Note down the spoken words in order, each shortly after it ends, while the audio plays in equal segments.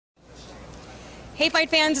Hey Fight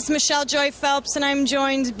fans, it's Michelle Joy Phelps and I'm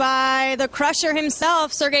joined by the crusher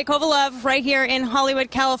himself, Sergey Kovalev, right here in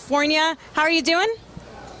Hollywood, California. How are you doing?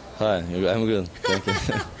 Hi, I'm good, thank you.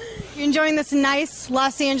 You enjoying this nice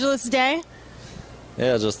Los Angeles day?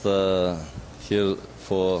 Yeah, just here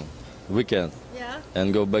for weekend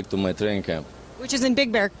and go back to my training camp. Which is in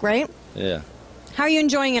Big Bear, right? Yeah. How are you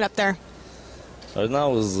enjoying it up there? Right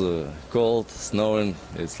now it's cold, snowing,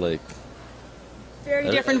 it's like...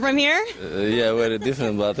 Very different from here? Yeah, very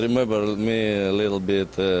different, but remember me a little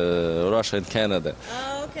bit Russia and Canada.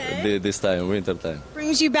 Oh, okay. This time, winter time.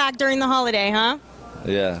 Brings you back during the holiday, huh?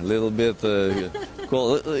 Yeah, a little bit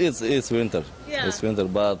cold. It's winter. Yeah. It's winter,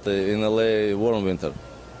 but in LA, warm winter.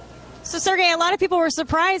 So Sergey, a lot of people were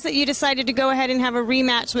surprised that you decided to go ahead and have a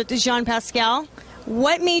rematch with Jean Pascal.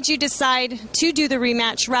 What made you decide to do the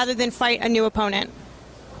rematch rather than fight a new opponent?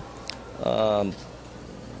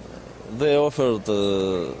 They offered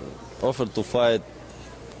to fight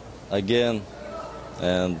again,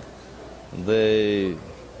 and they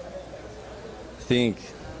thinking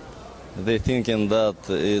that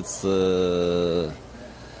it's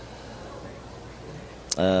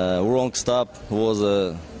wrong stop was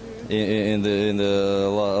in the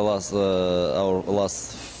last our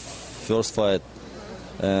last first fight,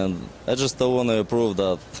 and I just want to prove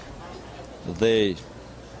that they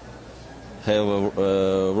have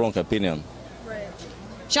a wrong opinion. Right.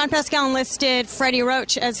 Jean Pascal enlisted Freddie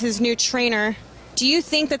Roach as his new trainer. Do you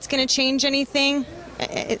think that's going to change anything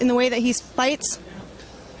in the way that he fights?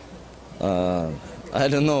 I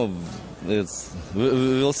don't know.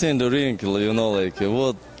 We'll see in the ring. You know, like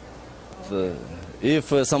what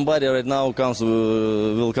if somebody right now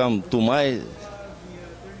will come to my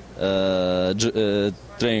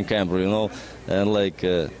training camp, you know, and like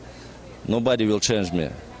nobody will change me.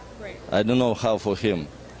 I don't know how for him.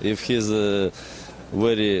 If he's a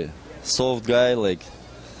very soft guy, like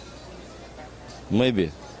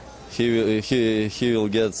maybe he will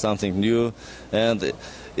get something new, and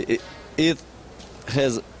it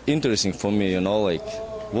has interesting for me, you know, like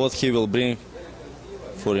what he will bring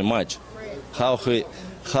for a match, how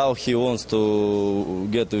he wants to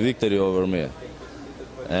get a victory over me,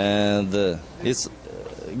 and it's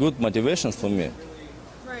good motivation for me.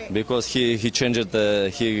 Because he changed,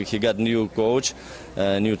 he got new coach,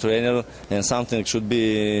 new trainer, and something should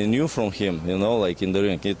be new from him, you know, like in the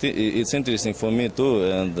ring. It's interesting for me too,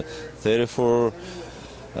 and therefore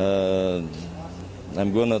I'm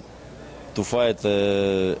gonna to fight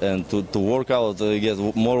and to work out, get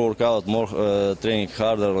more workout, more training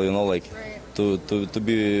harder, you know, like to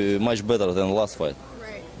be much better than last fight.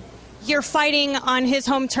 Right. You're fighting on his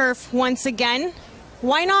home turf once again.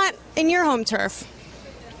 Why not in your home turf?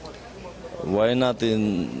 Why not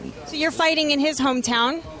in... So you're fighting in his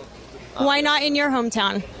hometown. Why not in your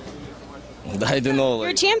hometown? I don't know. You're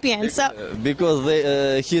a champion, so...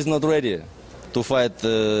 Because he's not ready to fight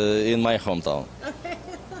in my hometown.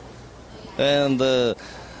 And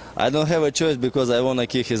I don't have a choice because I want to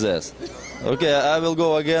kick his ass. Okay, I will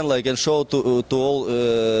go again, like, and show to all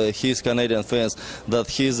his Canadian fans that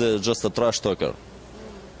he's just a trash talker.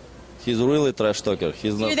 He's really trash talker.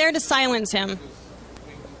 He's not... You're there to silence him.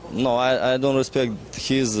 No, I don't respect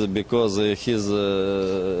his because he's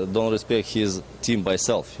don't respect his team by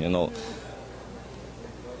self, you know.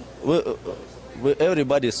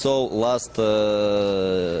 Everybody saw last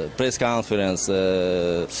press conference,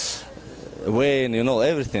 Wayne, you know,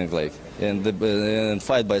 everything like, and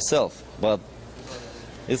fight by self. But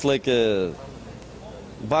it's like a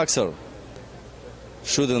boxer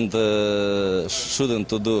shouldn't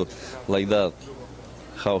to do like that,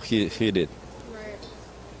 how he did.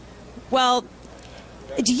 Well,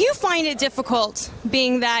 do you find it difficult,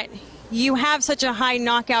 being that you have such a high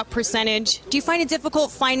knockout percentage, do you find it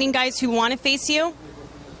difficult finding guys who want to face you?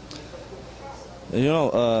 You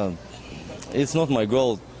know, it's not my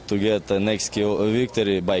goal to get the next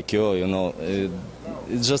victory by KO, you know.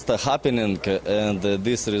 It's just a happening, and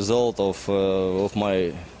this result of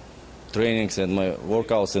my trainings and my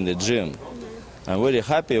workouts in the gym. I'm very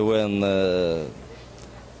happy when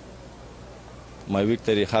my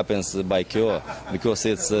victory happens by KO, because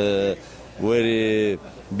it's a very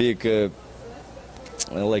big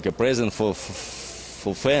like a present for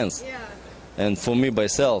fans and for me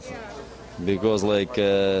myself, because like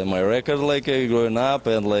my record, like growing up,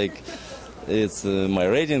 and like it's my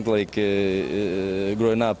rating, like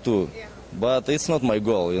growing up too. But it's not my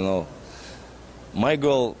goal, you know. My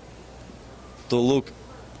goal to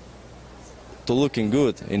looking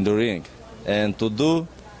good in the ring and to do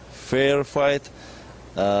fair fight,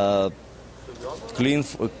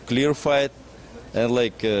 clear fight, and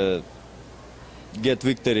like get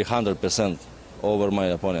victory 100% over my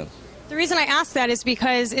opponent. The reason I ask that is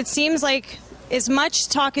because it seems like as much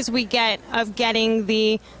talk as we get of getting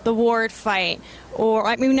the Ward fight, or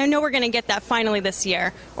I mean, I know we're going to get that finally this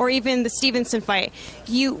year, or even the Stevenson fight,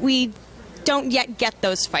 we don't yet get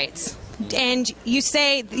those fights. And you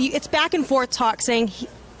say, it's back and forth talk saying,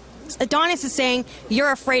 Adonis is saying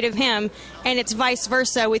you're afraid of him, and it's vice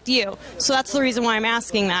versa with you. So that's the reason why I'm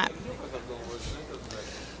asking that.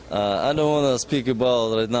 I don't want to speak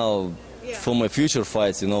about right now for my future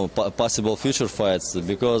fights, possible future fights,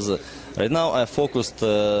 because right now I focused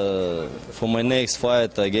for my next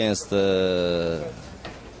fight against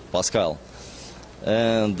Pascal.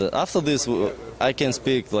 And after this, I can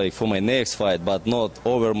speak like for my next fight, but not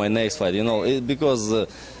over my next fight, because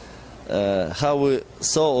how we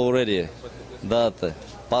saw already that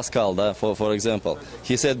Pascal, for example,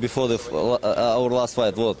 he said before our last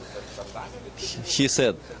fight, what? He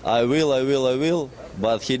said, I will,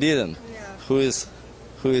 but he didn't. Who is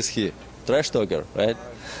he? Trash talker, right?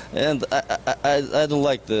 And I don't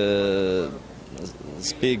like to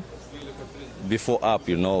speak before up,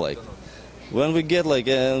 like when we get like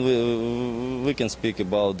we can speak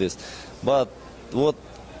about this. But what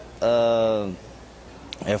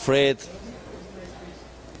afraid?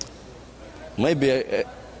 Maybe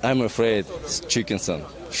I'm afraid Chickenson.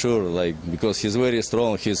 Sure, like because he's very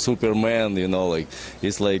strong, he's Superman, like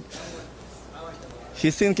he's like.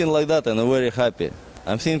 He's thinking like that, and I'm very happy.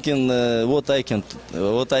 I'm thinking what I can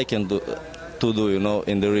do,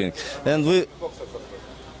 in the ring. And we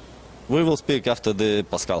will speak after the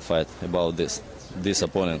Pascal fight about this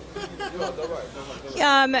opponent.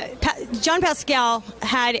 Jean Pascal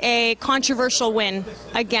had a controversial win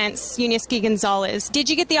against Yunieski Gonzalez. Did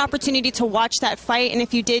you get the opportunity to watch that fight? And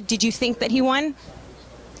if you did you think that he won?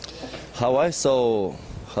 How I saw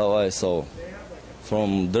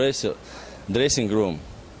from dressing room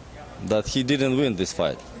that he didn't win this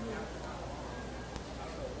fight,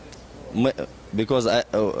 because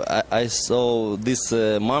I saw these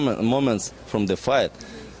moments from the fight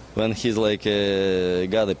when he's like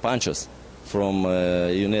got the punches from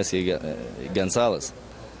Yunieski Gonzalez,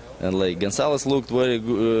 and like Gonzalez looked very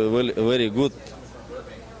good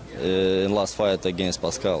in last fight against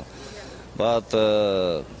Pascal, but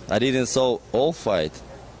I didn't saw all fight.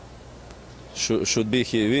 Should be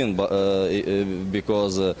he win,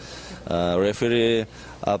 because referee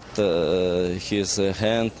upped his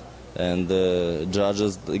hand and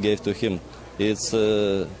judges gave to him. It's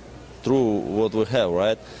true what we have,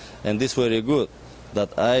 right? And this very good that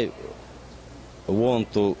I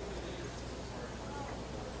want to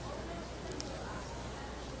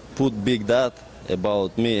put big dot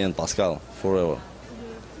about me and Pascal forever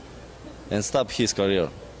and stop his career.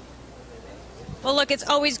 Well, look, it's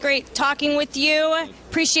always great talking with you.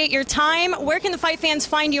 Appreciate your time. Where can the fight fans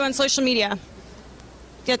find you on social media?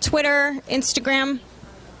 Yeah, Twitter, Instagram?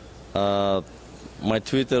 My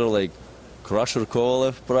Twitter, like Crusher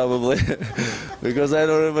Kovalev, probably, because I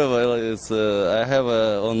don't remember. It's I have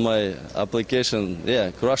on my application,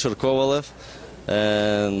 Crusher Kovalev,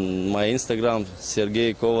 and my Instagram,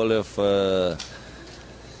 Sergey Kovalev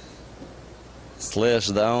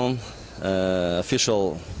 /down,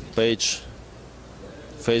 official page.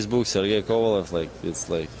 Facebook, Sergey Kovalev, it's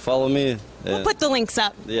like follow me. We'll put the links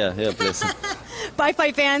up. Yeah, please. Bye,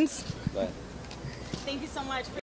 fight fans. Bye. Thank you so much.